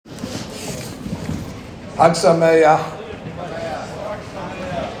Chag Sameach.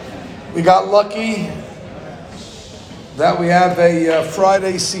 We got lucky that we have a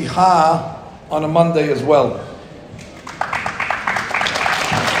Friday Sicha on a Monday as well.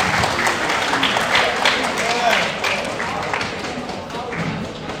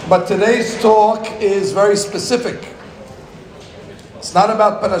 But today's talk is very specific. It's not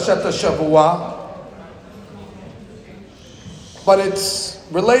about Parashat HaShavua, but it's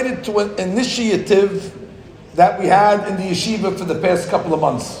related to an initiative that we had in the yeshiva for the past couple of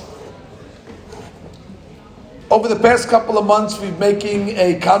months. Over the past couple of months, we've been making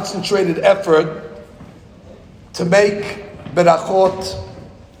a concentrated effort to make berachot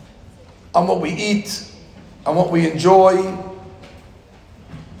on what we eat, on what we enjoy.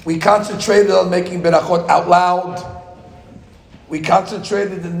 We concentrated on making berachot out loud. We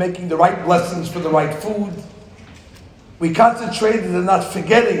concentrated in making the right blessings for the right food. We concentrated in not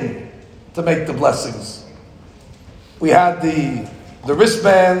forgetting to make the blessings. We had the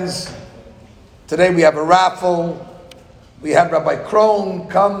wristbands. Today we have a raffle. We had Rabbi Krohn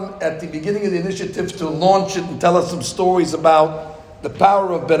come at the beginning of the initiative to launch it and tell us some stories about the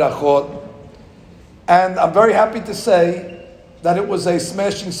power of berachot. And I'm very happy to say that it was a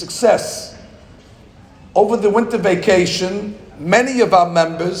smashing success. Over the winter vacation, many of our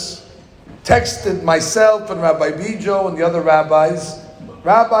members texted myself and Rabbi Bijo and the other rabbis,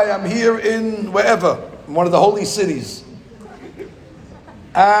 Rabbi, I'm here in wherever, in one of the holy cities.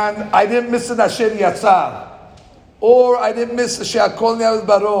 And I didn't miss an Asher Yatzar. Or I didn't miss a She'akol Ne'al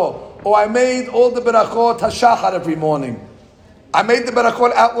Baro. Or I made all the berachot HaShachar every morning. I made the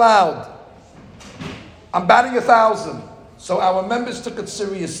berachot out loud. I'm batting 1,000. So our members took it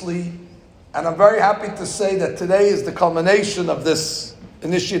seriously. And I'm very happy to say that today is the culmination of this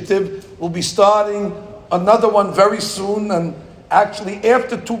initiative. We'll be starting another one very soon. And actually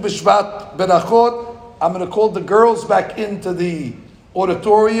after Tu B'Shvat berachot, I'm going to call the girls back into the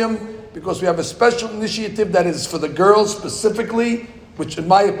auditorium because we have a special initiative that is for the girls specifically, which in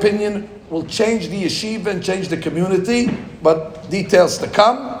my opinion will change the yeshiva and change the community, but details to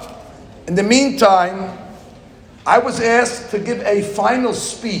come. In the meantime, I was asked to give a final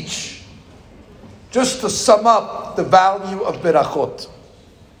speech just to sum up the value of berachot.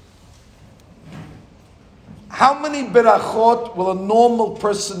 How many berachot will a normal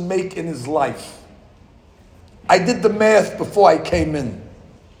person make in his life? I did the math before I came in.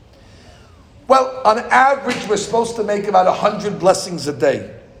 Well, on average, we're supposed to make about 100 blessings a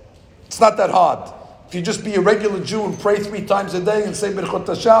day. It's not that hard. If you just be a regular Jew and pray 3 times a day and say Berachot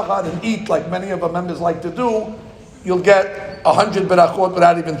HaShachar and eat like many of our members like to do, you'll get 100 berachot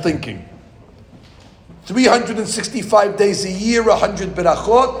without even thinking. 365 days a year, 100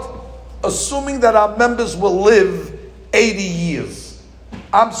 berachot, assuming that our members will live 80 years.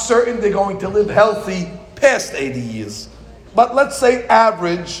 I'm certain they're going to live healthy past 80 years. But let's say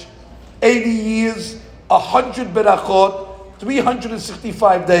average 80 years, 100 berachot,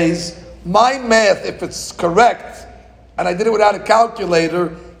 365 days. My math, if it's correct, and I did it without a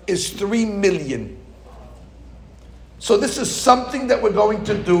calculator, is 3 million. So this is something that we're going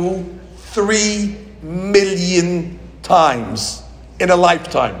to do 3 million times in a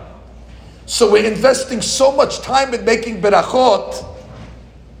lifetime. So we're investing so much time in making berachot,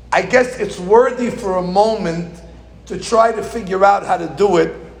 I guess it's worthy for a moment to try to figure out how to do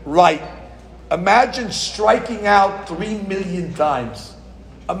it right. Imagine striking out 3 million times.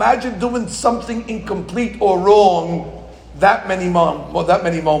 Imagine doing something incomplete or wrong that many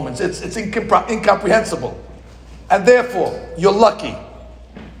moments. It's incomprehensible. And therefore, you're lucky.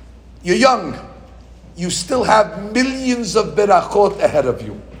 You're young. You still have millions of berachot ahead of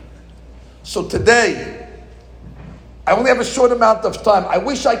you. So today, I only have a short amount of time. I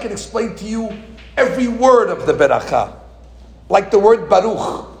wish I could explain to you every word of the beracha. Like the word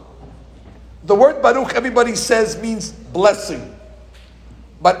Baruch. The word Baruch, everybody says, means blessing.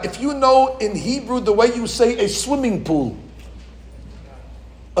 But if you know in Hebrew the way you say a swimming pool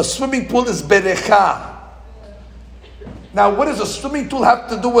is berecha. Now what does a swimming pool have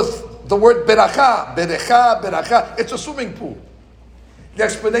to do with the word beracha? Berecha. It's a swimming pool. The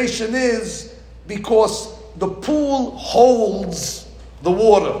explanation is because the pool holds the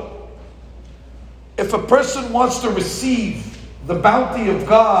water. If a person wants to receive the bounty of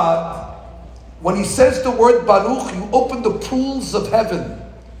God, when he says the word Baruch, you open the pools of heaven.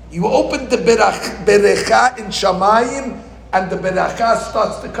 You open the berecha in Shamayim, and the berecha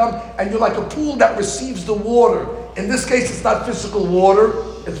starts to come, and you're like a pool that receives the water. In this case, it's not physical water,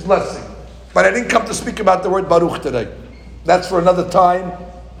 it's blessing. But I didn't come to speak about the word Baruch today. That's for another time.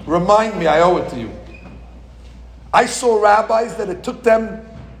 Remind me, I owe it to you. I saw rabbis that it took them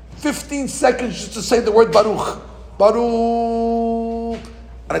 15 seconds just to say the word Baruch. Baruch.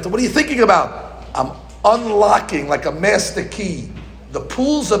 And I said, what are you thinking about? I'm unlocking like a master key the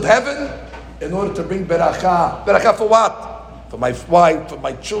pools of heaven in order to bring Beracha. Beracha for what? For my wife, for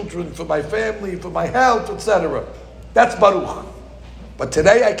my children, for my family, for my health, etc. That's Baruch. But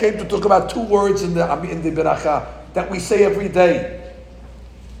today I came to talk about two words in the Beracha that we say every day.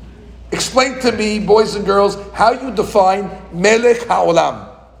 Explain to me, boys and girls, how you define Melech HaOlam.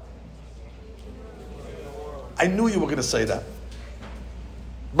 I knew you were going to say that.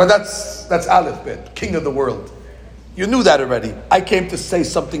 But that's Aleph Bet, king of the world. You knew that already. I came to say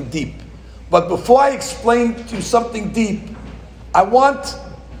something deep. But before I explain to you something deep, I want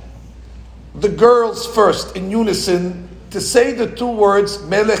the girls first, in unison, to say the two words,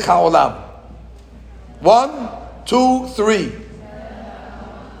 Melech HaOlam. 1, 2, 3.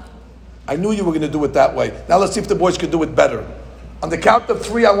 I knew you were going to do it that way. Now let's see if the boys can do it better. On the count of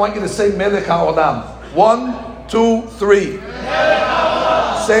 3, I want you to say Melech HaOlam. 1, 2, 3.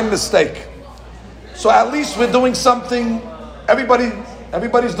 Same mistake. So at least we're doing something.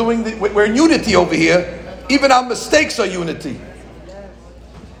 Everybody's doing. We're in unity over here. Even our mistakes are unity.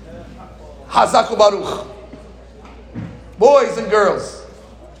 Hazak Baruch. Boys and girls,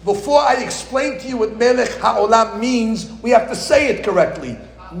 before I explain to you what Melech HaOlam means, we have to say it correctly.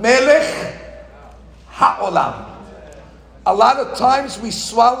 Melech HaOlam. A lot of times we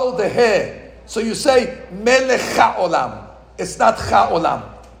swallow the hair. So you say Melech HaOlam. It's not HaOlam.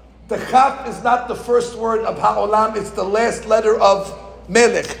 The Chaf is not the first word of HaOlam, it's the last letter of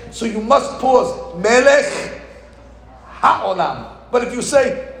Melech. So you must pause. Melech HaOlam. But if you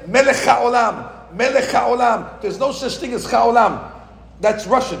say Melech HaOlam, Melech HaOlam, there's no such thing as HaOlam. That's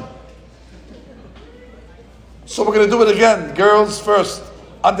Russian. So we're going to do it again. Girls first.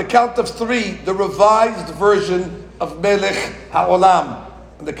 On the count of 3, the revised version of Melech HaOlam.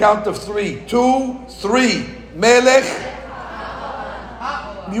 On the count of 3. 2, 3. Melech.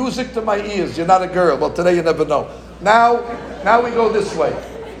 Music to my ears. You're not a girl. Well, today you never know. Now we go this way.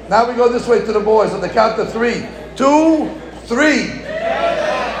 Now we go this way to the boys. On the count of 3. 2, 3.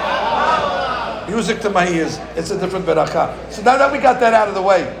 Music to my ears. It's a different beracha. So now that we got that out of the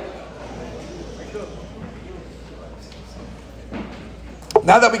way.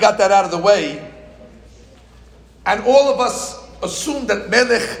 Now that we got that out of the way, and all of us assume that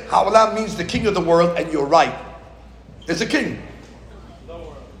Melech HaOlam means the king of the world, and you're right. There's a king.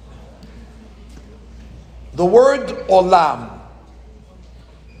 The word Olam,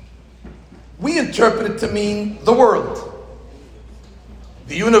 we interpret it to mean the world,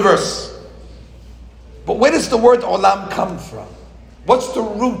 the universe. But where does the word Olam come from? What's the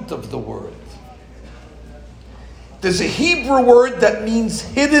root of the word? There's a Hebrew word that means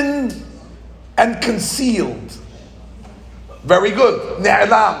hidden and concealed. Very good.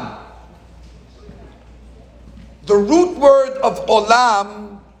 Ne'elam. The root word of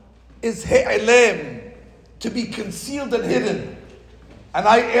Olam is He'elem, to be concealed and hidden. And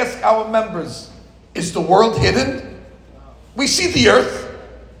I ask our members, is the world hidden? We see the earth,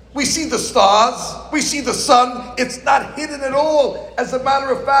 we see the stars, we see the sun. It's not hidden at all. As a matter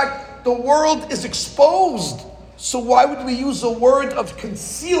of fact, the world is exposed. So why would we use a word of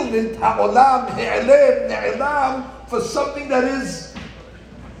concealment, ha'olam, he'elem, ne'elam, for something that is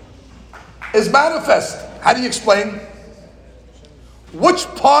manifest? How do you explain? Which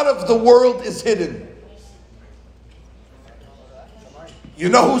part of the world is hidden? You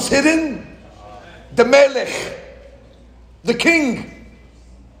know who's hidden? The Melech, the king.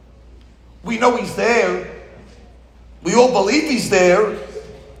 We know he's there. We all believe he's there.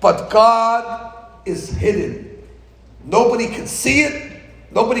 But God is hidden. Nobody can see it.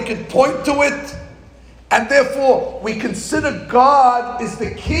 Nobody can point to it. And therefore, we consider God is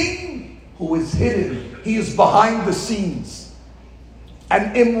the king who is hidden. He is behind the scenes.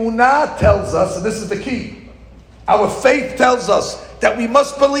 And Emunah tells us, and this is the key, our faith tells us that we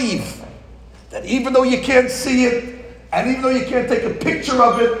must believe that even though you can't see it, and even though you can't take a picture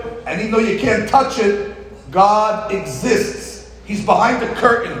of it, and even though you can't touch it, God exists. He's behind the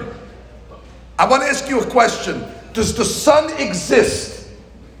curtain. I want to ask you a question. Does the sun exist?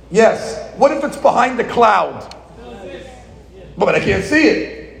 Yes. What if it's behind the cloud? But I can't see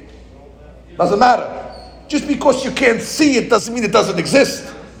it. Doesn't matter. Just because you can't see it doesn't mean it doesn't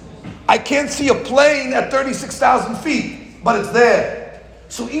exist. I can't see a plane at 36,000 feet, but it's there.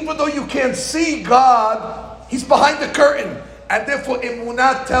 So even though you can't see God, He's behind the curtain. And therefore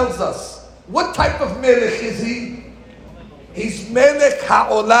Emunah tells us, what type of Melech is He? He's Melech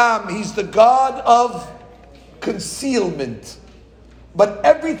HaOlam. He's the God of concealment. But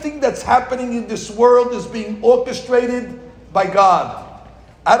everything that's happening in this world is being orchestrated by God.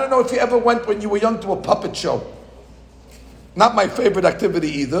 I don't know if you ever went when you were young to a puppet show. Not my favorite activity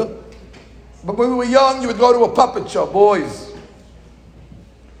either. But when we were young, you would go to a puppet show, boys.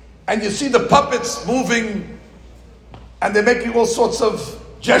 And you see the puppets moving, and they're making all sorts of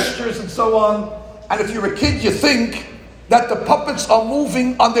gestures and so on. And if you're a kid, you think that the puppets are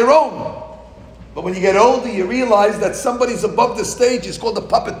moving on their own. But when you get older, you realize that somebody's above the stage. It's called the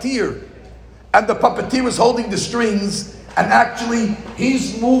puppeteer. And the puppeteer is holding the strings, and actually,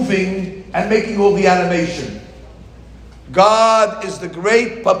 he's moving and making all the animation. God is the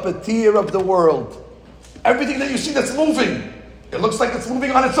great puppeteer of the world. Everything that you see that's moving, it looks like it's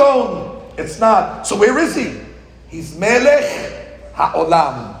moving on its own. It's not. So where is he? He's Melech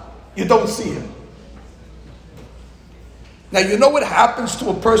HaOlam. You don't see him. Now you know what happens to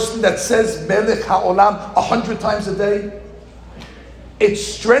a person that says Melech HaOlam 100 times a day? It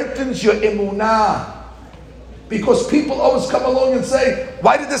strengthens your emunah. Because people always come along and say,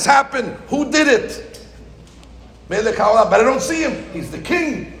 why did this happen? Who did it? Melech HaOlam. But I don't see him. He's the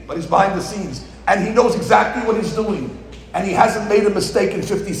king, but he's behind the scenes. And he knows exactly what he's doing. And he hasn't made a mistake in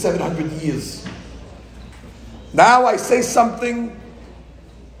 5,700 years. Now I say something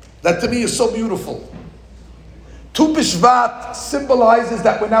that to me is so beautiful. Tu B'Shvat symbolizes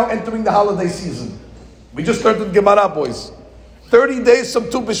that we're now entering the holiday season. We just learned in Gemara, boys. 30 days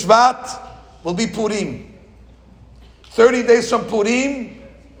from Tu B'Shvat will be Purim. 30 days from Purim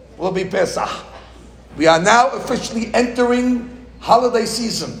will be Pesach. We are now officially entering holiday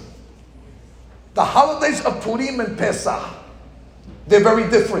season. The holidays of Purim and Pesach, they're very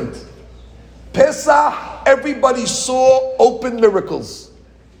different. Pesach, everybody saw open miracles.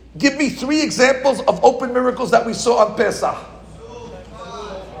 Give me 3 examples of open miracles that we saw on Pesach.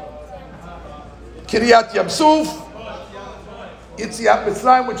 Kiryat Yamsuf, Yetziat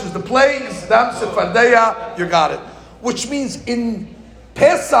Mitzrayim, which is the plagues, Dam Sephardeya, you got it. Which means in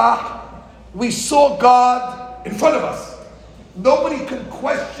Pesach, we saw God in front of us. Nobody can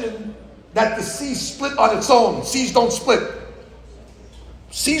question that the sea split on its own. Seas don't split.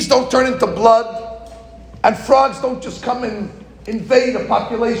 Seas don't turn into blood, and frogs don't just come and invade a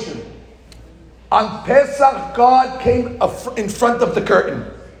population. On Pesach, God came in front of the curtain.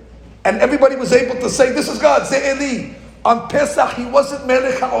 And everybody was able to say, this is God, Zeh Eli. On Pesach, he wasn't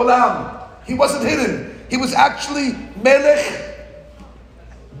Melech HaOlam. He wasn't hidden. He was actually Melech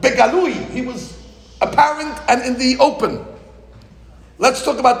Begalui. He was apparent and in the open. Let's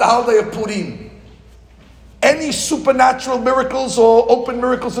talk about the holiday of Purim. Any supernatural miracles or open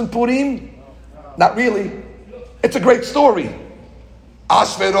miracles in Purim? Not really. It's a great story.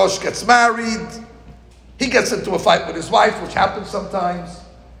 Ashverosh gets married. He gets into a fight with his wife, which happens sometimes.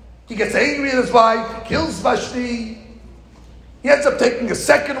 He gets angry at his wife, kills Vashti. He ends up taking a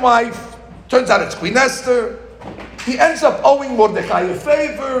second wife. Turns out it's Queen Esther. He ends up owing Mordechai a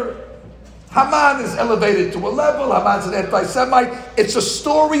favor. Haman is elevated to a level. Haman's an anti-Semite. It's a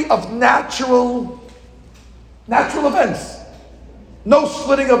story of natural events. No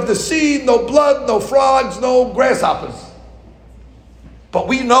splitting of the sea, no blood, no frogs, no grasshoppers. But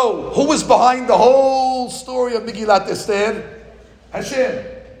we know who was behind the whole story of Megillat Esther. Hashem.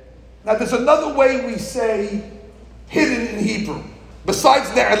 Now there's another way we say hidden in Hebrew, besides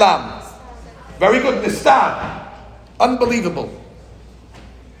Ne'elam. Very good, Nistar. Unbelievable.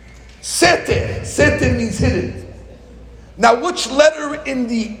 Seter. Seter means hidden. Now which letter in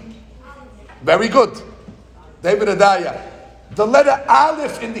the... Very good. David Adaya. The letter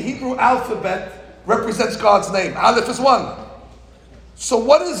Aleph in the Hebrew alphabet represents God's name. Aleph is 1. So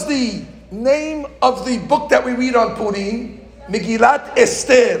what is the name of the book that we read on Purim? Megillat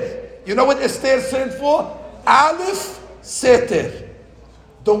Esther. You know what Esther stands for? Aleph Seter.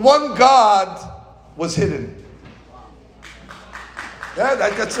 The one God was hidden. Yeah,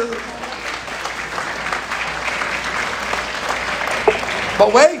 that gets it.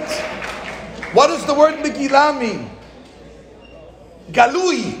 But wait. What does the word Megillah mean?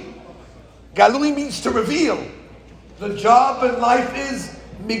 Galui. Galui means to reveal. The job in life is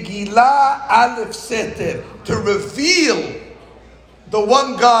Megillah Aleph Seter, to reveal the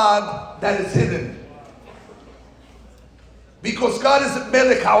one God that is hidden. Because God is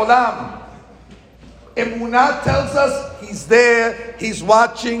Melech HaOlam. Emunah tells us He's there, He's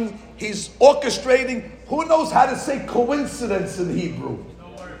watching, He's orchestrating. Who knows how to say coincidence in Hebrew?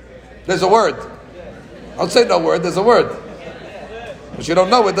 There's a word. Don't say no word, there's a word. But you don't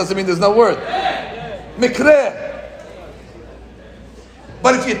know it doesn't mean there's no word. Mikreh.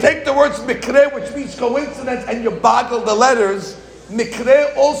 But if you take the words mikreh, which means coincidence, and you boggle the letters,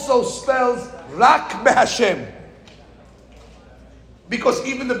 mikreh also spells rak beHashem. Because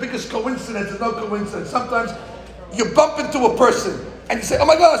even the biggest coincidence is no coincidence. Sometimes you bump into a person And you say, oh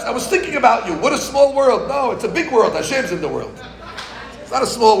my gosh, I was thinking about you. What a small world. No, it's a big world. Hashem's in the world. It's not a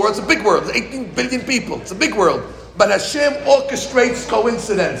small world, it's a big world. There's 18 billion people. It's a big world. But Hashem orchestrates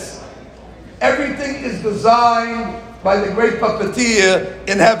coincidence. Everything is designed by the great puppeteer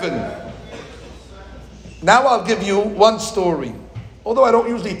in heaven. Now I'll give you one story. Although I don't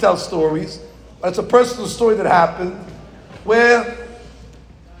usually tell stories, but it's a personal story that happened where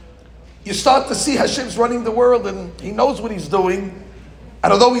you start to see Hashem's running the world and He knows what He's doing.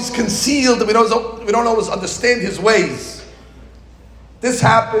 And although He's concealed, we don't always understand His ways. This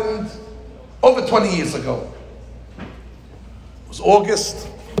happened over 20 years ago. It was August.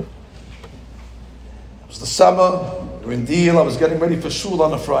 It was the summer. We were in Deal. I was getting ready for shul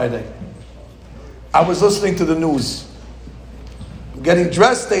on a Friday. I was listening to the news. I'm getting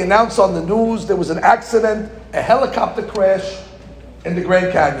dressed. They announced on the news there was an accident, a helicopter crash in the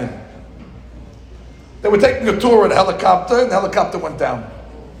Grand Canyon. They were taking a tour in a helicopter, and the helicopter went down.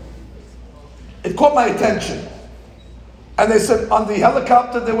 It caught my attention. And they said on the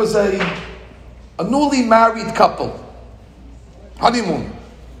helicopter there was a newly married couple. Honeymoon.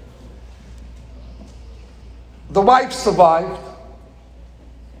 The wife survived,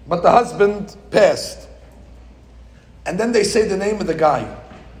 but the husband passed. And then they say the name of the guy.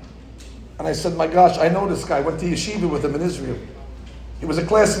 And I said, my gosh, I know this guy. I went to yeshiva with him in Israel. He was a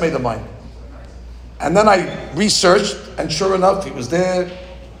classmate of mine. And then I researched, and sure enough, he was there.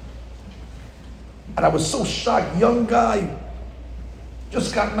 And I was so shocked. Young guy,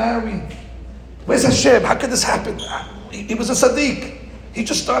 just got married. Where's Hashem? How could this happen? He was a tzaddik. He's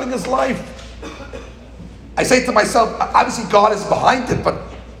just starting his life. I say to myself, obviously God is behind it, but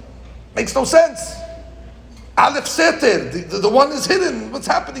makes no sense. Aleph Seter, the one is hidden. What's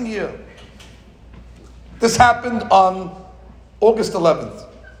happening here? This happened on August 11th.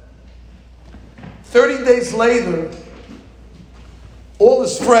 30 days later, all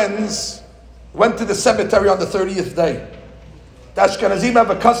his friends went to the cemetery on the 30th day. The Ashkenazim have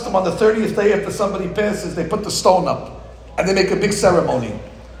a custom on the 30th day after somebody passes, they put the stone up and they make a big ceremony.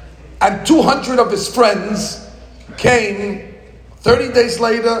 And 200 of his friends came 30 days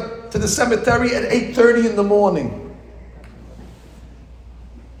later to the cemetery at 8:30 in the morning.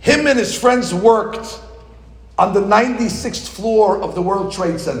 Him and his friends worked on the 96th floor of the World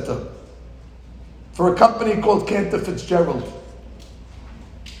Trade Center for a company called Cantor Fitzgerald.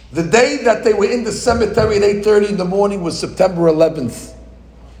 The day that they were in the cemetery at 8:30 in the morning was September 11th.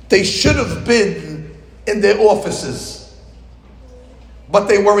 They should have been in their offices, but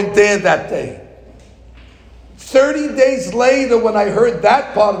they weren't there that day. 30 days later, when I heard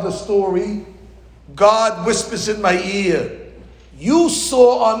that part of the story, God whispers in my ear, you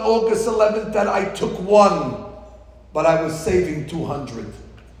saw on August 11th that I took one, but I was saving 200.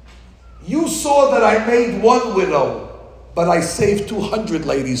 You saw that I made one widow, but I saved 200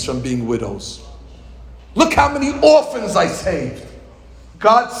 ladies from being widows. Look how many orphans I saved.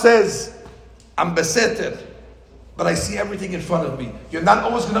 God says, I'm beseter, but I see everything in front of me. You're not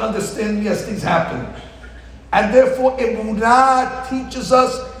always going to understand me as things happen. And therefore, Emunah teaches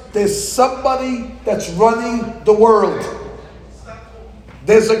us there's somebody that's running the world.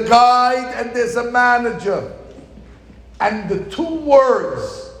 There's a guide and there's a manager. And the two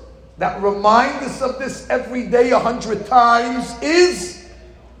words that remind us of this every day 100 times is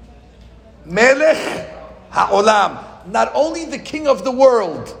Melech HaOlam. Not only the king of the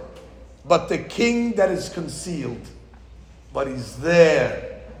world, but the king that is concealed. But he's there.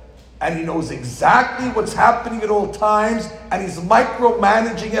 And he knows exactly what's happening at all times. And he's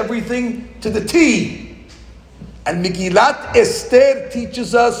micromanaging everything to the T. And Megillat Esther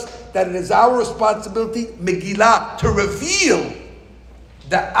teaches us that it is our responsibility, Megillah, to reveal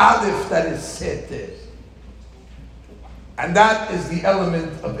the Aleph that is Seter. And that is the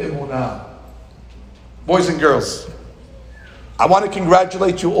element of Emunah. Boys and girls, I want to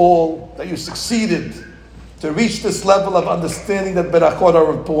congratulate you all that you succeeded to reach this level of understanding that Berachot are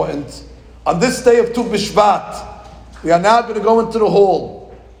important. On this day of Tu B'Shvat, we are now going to go into the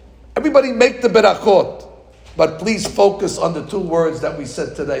hall. Everybody make the Berachot, but please focus on the two words that we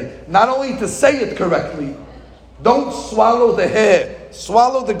said today. Not only to say it correctly, don't swallow the hair.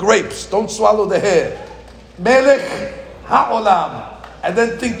 Swallow the grapes, don't swallow the hair. Melech HaOlam. And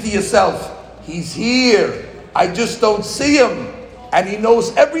then think to yourself, he's here. I just don't see him. And he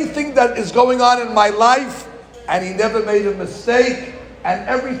knows everything that is going on in my life. And he never made a mistake. And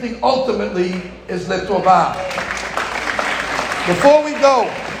everything ultimately is letovah. Before we go,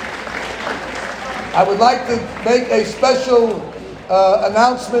 I would like to make a special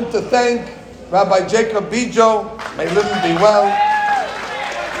announcement to thank Rabbi Jacob Bijo. May live and be well.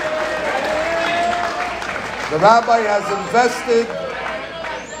 The rabbi has invested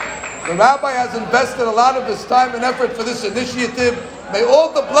The rabbi has invested a lot of his time and effort for this initiative. May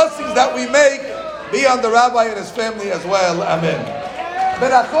all the blessings that we make be on the rabbi and his family as well. Amen.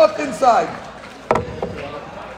 Berachot inside.